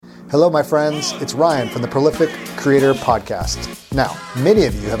Hello, my friends. It's Ryan from the Prolific Creator Podcast. Now, many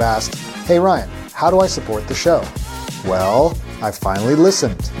of you have asked, hey, Ryan, how do I support the show? Well, I finally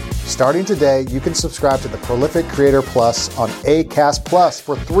listened. Starting today, you can subscribe to the Prolific Creator Plus on Acast Plus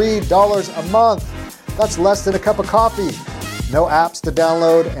for $3 a month. That's less than a cup of coffee. No apps to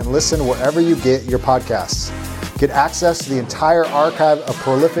download and listen wherever you get your podcasts. Get access to the entire archive of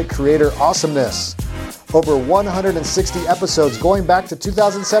Prolific Creator awesomeness. Over 160 episodes going back to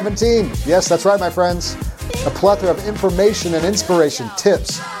 2017. Yes, that's right, my friends. A plethora of information and inspiration,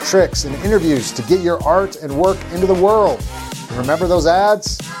 tips, tricks, and interviews to get your art and work into the world. And remember those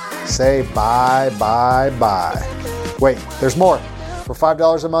ads? Say bye, bye, bye. Wait, there's more. For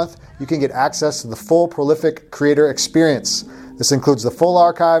 $5 a month, you can get access to the full Prolific Creator experience. This includes the full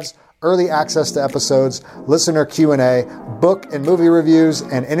archives, early access to episodes, listener Q&A, book and movie reviews,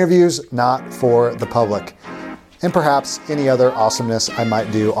 and interviews not for the public. And perhaps any other awesomeness I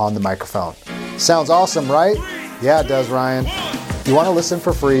might do on the microphone. Sounds awesome, right? Yeah, it does, Ryan. If you want to listen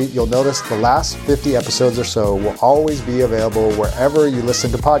for free, you'll notice the last 50 episodes or so will always be available wherever you listen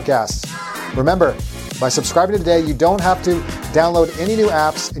to podcasts. Remember, by subscribing today, you don't have to download any new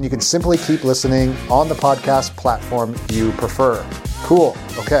apps, and you can simply keep listening on the podcast platform you prefer. Cool.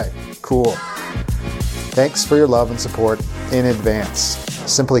 Okay. Cool. Thanks for your love and support in advance.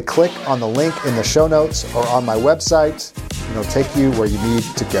 Simply click on the link in the show notes or on my website, and it'll take you where you need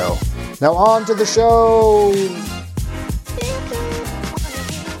to go. Now on to the show.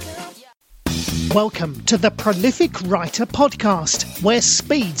 Welcome to the Prolific Writer Podcast, where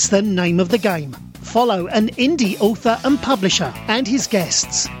speed's the name of the game. Follow an indie author and publisher and his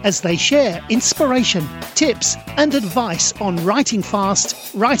guests as they share inspiration, tips, and advice on writing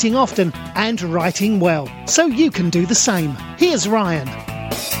fast, writing often, and writing well, so you can do the same. Here's Ryan.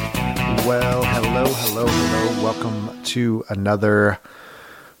 Well, hello. Welcome to another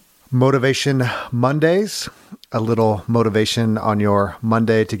Motivation Mondays. A little motivation on your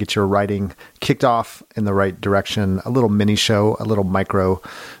Monday to get your writing kicked off in the right direction. A little mini show, a little micro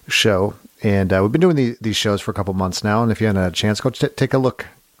show. And we've been doing these shows for a couple months now. And if you haven't had a chance, go take a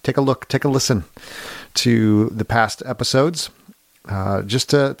listen to the past episodes, just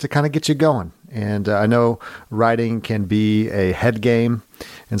to kind of get you going. And I know writing can be a head game,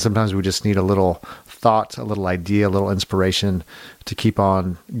 and sometimes we just need a little thought, a little idea, a little inspiration to keep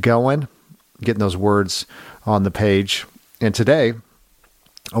on going, getting those words on the page. And today,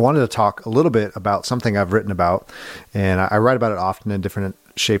 I wanted to talk a little bit about something I've written about, and I write about it often in different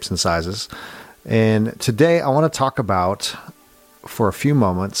shapes and sizes. And today I want to talk about, for a few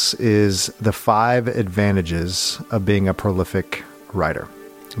moments, is the 5 advantages of being a prolific writer.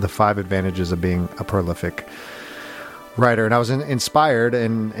 The 5 advantages of being a prolific writer. And I was inspired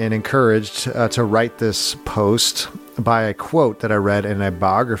and encouraged to write this post by a quote that I read in a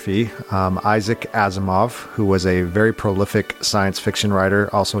biography. Isaac Asimov, who was a very prolific science fiction writer,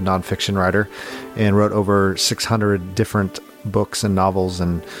 also nonfiction writer, and wrote over 600 different books and novels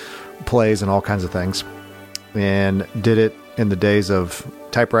and plays and all kinds of things, and did it in the days of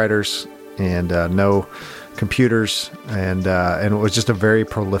typewriters and no computers, and was just a very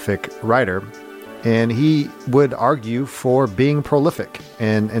prolific writer. And he would argue for being prolific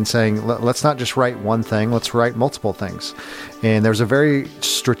and saying, let's not just write one thing, let's write multiple things. And there's a very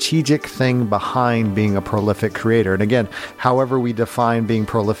strategic thing behind being a prolific creator. And again, however we define being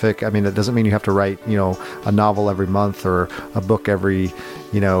prolific, I mean, it doesn't mean you have to write, a novel every month or a book every,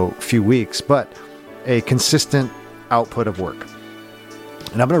 few weeks, but a consistent output of work.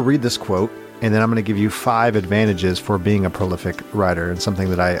 And I'm going to read this quote, and then I'm going to give you 5 advantages for being a prolific writer, and something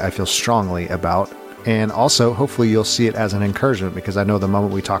that I feel strongly about. And also, hopefully you'll see it as an encouragement, because I know the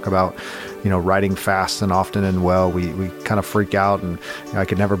moment we talk about, writing fast and often and well, we kind of freak out and I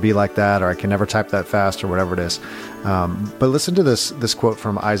could never be like that, or I can never type that fast, or whatever it is. But listen to this quote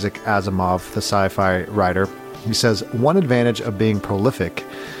from Isaac Asimov, the sci-fi writer. He says, "One advantage of being prolific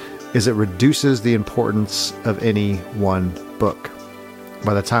is it reduces the importance of any one book.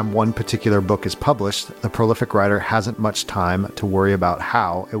 By the time one particular book is published, the prolific writer hasn't much time to worry about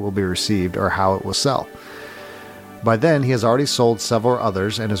how it will be received or how it will sell. By then, he has already sold several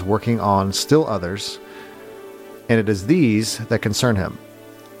others and is working on still others, and it is these that concern him.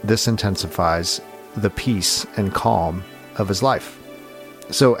 This intensifies the peace and calm of his life."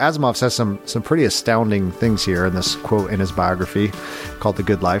 So Asimov says some pretty astounding things here in this quote in his biography called The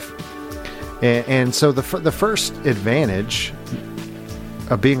Good Life. And so the first advantage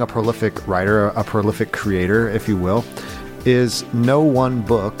of being a prolific writer, a prolific creator, if you will, is no one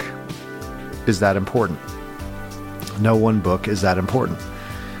book is that important. No one book is that important.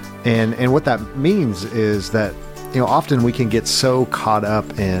 And what that means is that often we can get so caught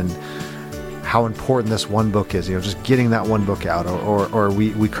up in how important this one book is, just getting that one book out, or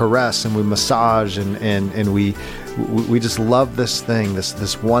we caress and we massage and we just love this thing,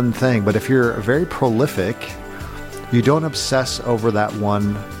 this one thing. But if you're very prolific, you don't obsess over that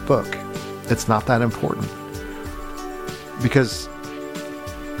one book. It's not that important, because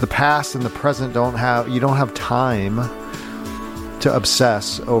the past and the present you don't have time to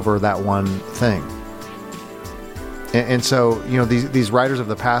obsess over that one thing. And so, these writers of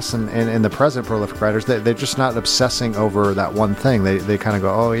the past and the present prolific writers, they're just not obsessing over that one thing. They kind of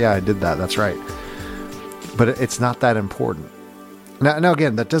go, oh yeah, I did that. That's right. But it's not that important. Now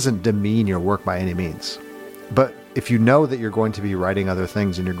again, that doesn't demean your work by any means. But if you know that you're going to be writing other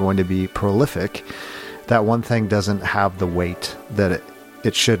things and you're going to be prolific, that one thing doesn't have the weight that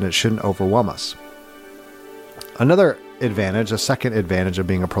it shouldn't. It shouldn't overwhelm us. Another advantage, a second advantage of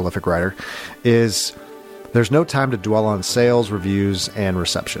being a prolific writer, is there's no time to dwell on sales, reviews, and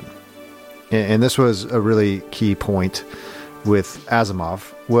reception. And this was a really key point with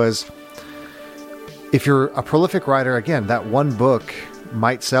Asimov, was if you're a prolific writer, again, that one book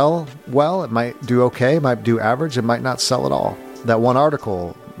might sell well, it might do okay, it might do average, it might not sell at all. That one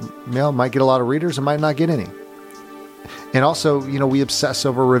article, might get a lot of readers, it might not get any. And also, we obsess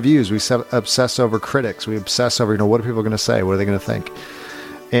over reviews, we obsess over critics, we obsess over, what are people going to say, what are they going to think?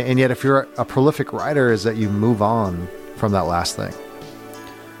 And yet, if you're a prolific writer, is that you move on from that last thing.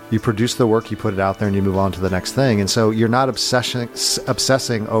 You produce the work, you put it out there, and you move on to the next thing. And so you're not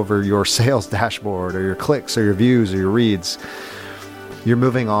obsessing over your sales dashboard or your clicks or your views or your reads. You're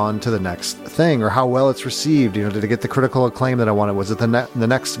moving on to the next thing, or how well it's received. Did it get the critical acclaim that I wanted? Was it the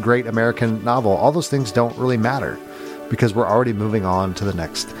next great American novel? All those things don't really matter, because we're already moving on to the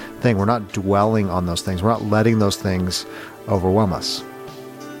next thing. We're not dwelling on those things. We're not letting those things overwhelm us.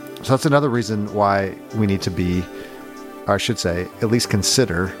 So that's another reason why we need to be, or I should say, at least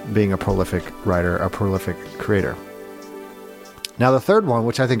consider being a prolific writer, a prolific creator. Now, the third one,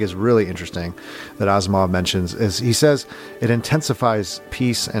 which I think is really interesting, that Asimov mentions, is he says it intensifies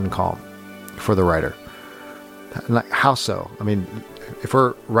peace and calm for the writer. How so? I mean, if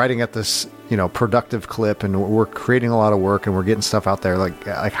we're writing at this, productive clip and we're creating a lot of work and we're getting stuff out there, like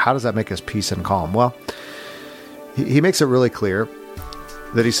how does that make us peace and calm? Well, he makes it really clear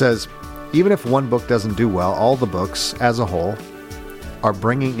that he says, even if one book doesn't do well, all the books as a whole are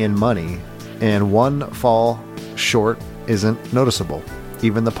bringing in money, and one fall short isn't noticeable.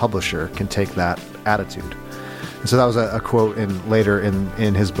 Even the publisher can take that attitude. And so that was a quote later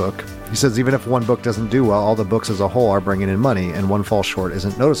in his book. He says, even if one book doesn't do well, all the books as a whole are bringing in money, and one fall short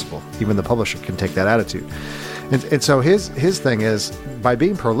isn't noticeable. Even the publisher can take that attitude. And so his thing is, by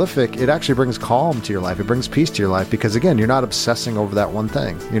being prolific, it actually brings calm to your life. It brings peace to your life, because again, you're not obsessing over that one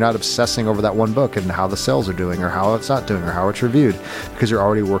thing. You're not obsessing over that one book and how the sales are doing or how it's not doing or how it's reviewed, because you're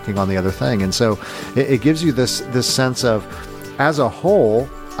already working on the other thing. And so it gives you this sense of, as a whole,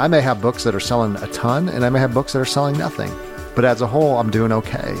 I may have books that are selling a ton and I may have books that are selling nothing, but as a whole, I'm doing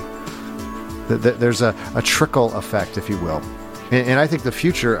okay. There's a trickle effect, if you will. And I think the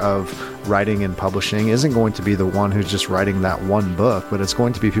future of writing and publishing isn't going to be the one who's just writing that one book, but it's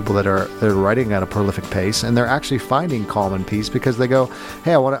going to be people that are writing at a prolific pace, and they're actually finding calm and peace because they go,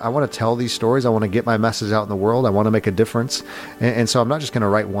 hey, I want to tell these stories. I want to get my message out in the world. I want to make a difference. And so I'm not just going to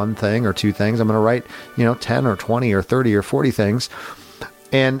write one thing or two things. I'm going to write, 10 or 20 or 30 or 40 things.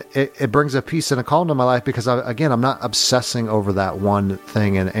 And it brings a peace and a calm to my life because, I'm not obsessing over that one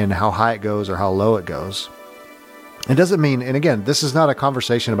thing and how high it goes or how low it goes. It doesn't mean, and again, this is not a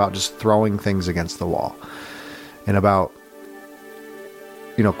conversation about just throwing things against the wall and about,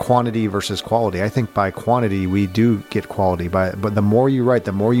 quantity versus quality. I think by quantity, we do get quality. But the more you write,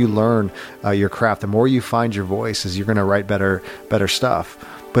 the more you learn your craft, the more you find your voice, is you're going to write better stuff.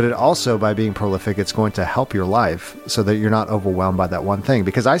 But it also, by being prolific, it's going to help your life so that you're not overwhelmed by that one thing.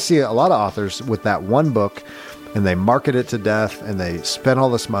 Because I see a lot of authors with that one book, and they market it to death, and they spend all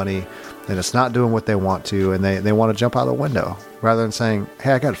this money, and it's not doing what they want to, and they want to jump out the window, rather than saying,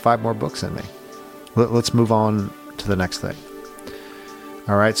 hey, I got 5 more books in me. Let's move on to the next thing.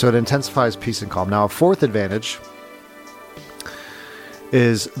 All right, so it intensifies peace and calm. Now, a fourth advantage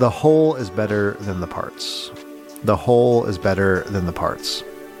is the whole is better than the parts. The whole is better than the parts.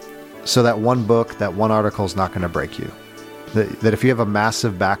 So that one book, that one article is not going to break you. That if you have a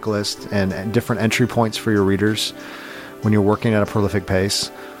massive backlist and different entry points for your readers when you're working at a prolific pace,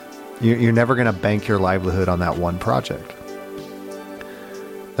 you're never going to bank your livelihood on that one project.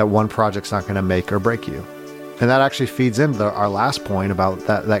 That one project's not going to make or break you. And that actually feeds into our last point about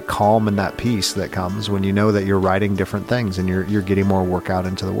that calm and that peace that comes when you know that you're writing different things and you're getting more work out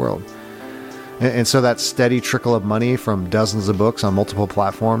into the world. And so that steady trickle of money from dozens of books on multiple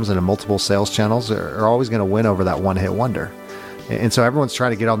platforms and in multiple sales channels are always going to win over that one-hit wonder. And so everyone's trying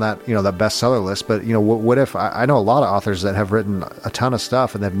to get on that, that bestseller list. But, what if I know a lot of authors that have written a ton of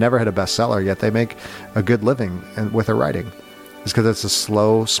stuff and they've never had a bestseller, yet they make a good living with their writing. It's because it's a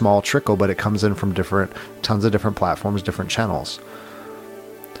slow, small trickle, but it comes in from tons of different platforms, different channels.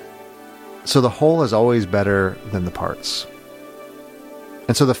 So the whole is always better than the parts.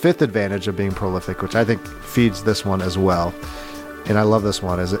 And so the fifth advantage of being prolific, which I think feeds this one as well, and I love this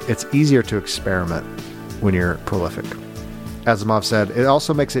one, is it's easier to experiment when you're prolific. Asimov said, it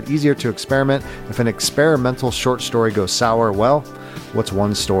also makes it easier to experiment. If an experimental short story goes sour, well, what's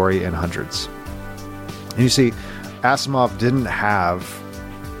one story in hundreds? And you see, Asimov didn't have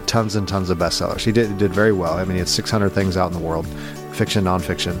tons and tons of bestsellers. He did very well. I mean, he had 600 things out in the world, fiction,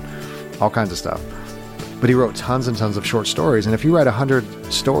 nonfiction, all kinds of stuff. But he wrote tons and tons of short stories. And if you write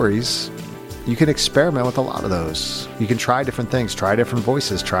 100 stories, you can experiment with a lot of those. You can try different things, try different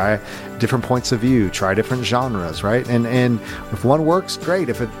voices, try different points of view, try different genres, right? And if one works, great.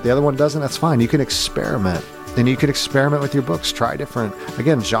 If the other one doesn't, that's fine. You can experiment. And you can experiment with your books. Try different,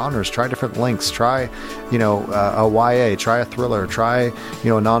 again, genres, try different lengths, try, a YA, try a thriller, try, a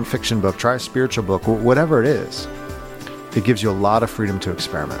nonfiction book, try a spiritual book, whatever it is. It gives you a lot of freedom to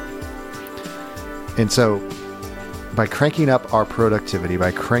experiment. And so by cranking up our productivity,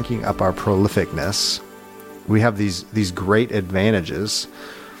 by cranking up our prolificness, we have these great advantages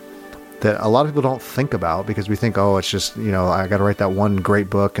that a lot of people don't think about, because we think, oh, it's just, I got to write that one great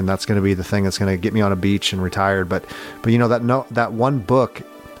book and that's going to be the thing that's going to get me on a beach and retired. But that one book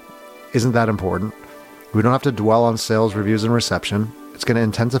isn't that important. We don't have to dwell on sales, reviews, and reception. It's going to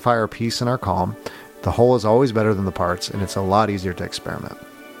intensify our peace and our calm. The whole is always better than the parts, and it's a lot easier to experiment.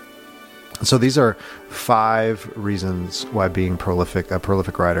 So these are 5 reasons why being a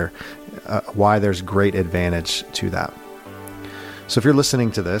prolific writer, why there's great advantage to that. So if you're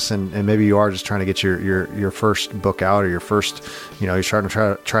listening to this and maybe you are just trying to get your first book out, or your first, you're trying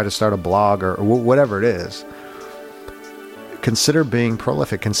to try to start a blog or whatever it is, consider being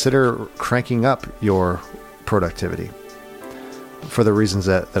prolific. Consider cranking up your productivity for the reasons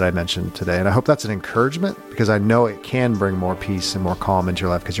that I mentioned today. And I hope that's an encouragement, because I know it can bring more peace and more calm into your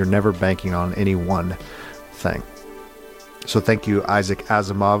life, because you're never banking on any one thing. So thank you, Isaac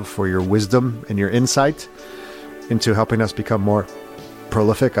Asimov, for your wisdom and your insight into helping us become more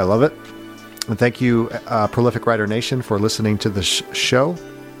prolific. I love it. And thank you, Prolific Writer Nation, for listening to the show,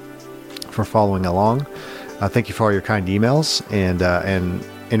 for following along. Thank you for all your kind emails and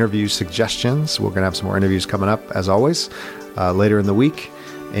interview suggestions. We're going to have some more interviews coming up, as always, later in the week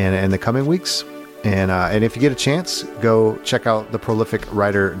and in the coming weeks. And if you get a chance, go check out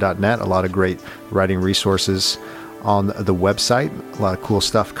theprolificwriter.net. A lot of great writing resources on the website. A lot of cool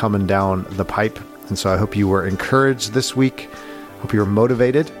stuff coming down the pipe. And so I hope you were encouraged this week. Hope you were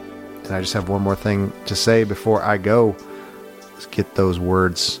motivated. And I just have one more thing to say before I go. Let's get those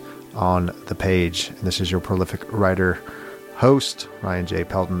words on the page. And this is your Prolific Writer host, Ryan J.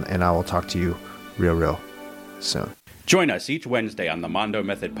 Pelton, and I will talk to you real soon. Join us each Wednesday on the Mondo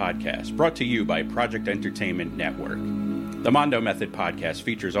Method Podcast, brought to you by Project Entertainment Network. The Mondo Method Podcast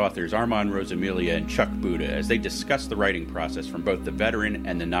features authors Armand Rosamilia and Chuck Buda as they discuss the writing process from both the veteran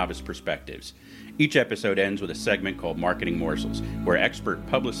and the novice perspectives. Each episode ends with a segment called Marketing Morsels, where expert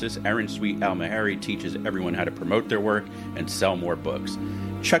publicist Erin Sweet Almaheri teaches everyone how to promote their work and sell more books.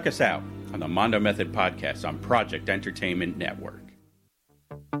 Check us out on the Mondo Method Podcast on Project Entertainment Network.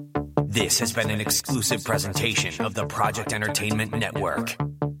 This has been an exclusive presentation of the Project Entertainment Network.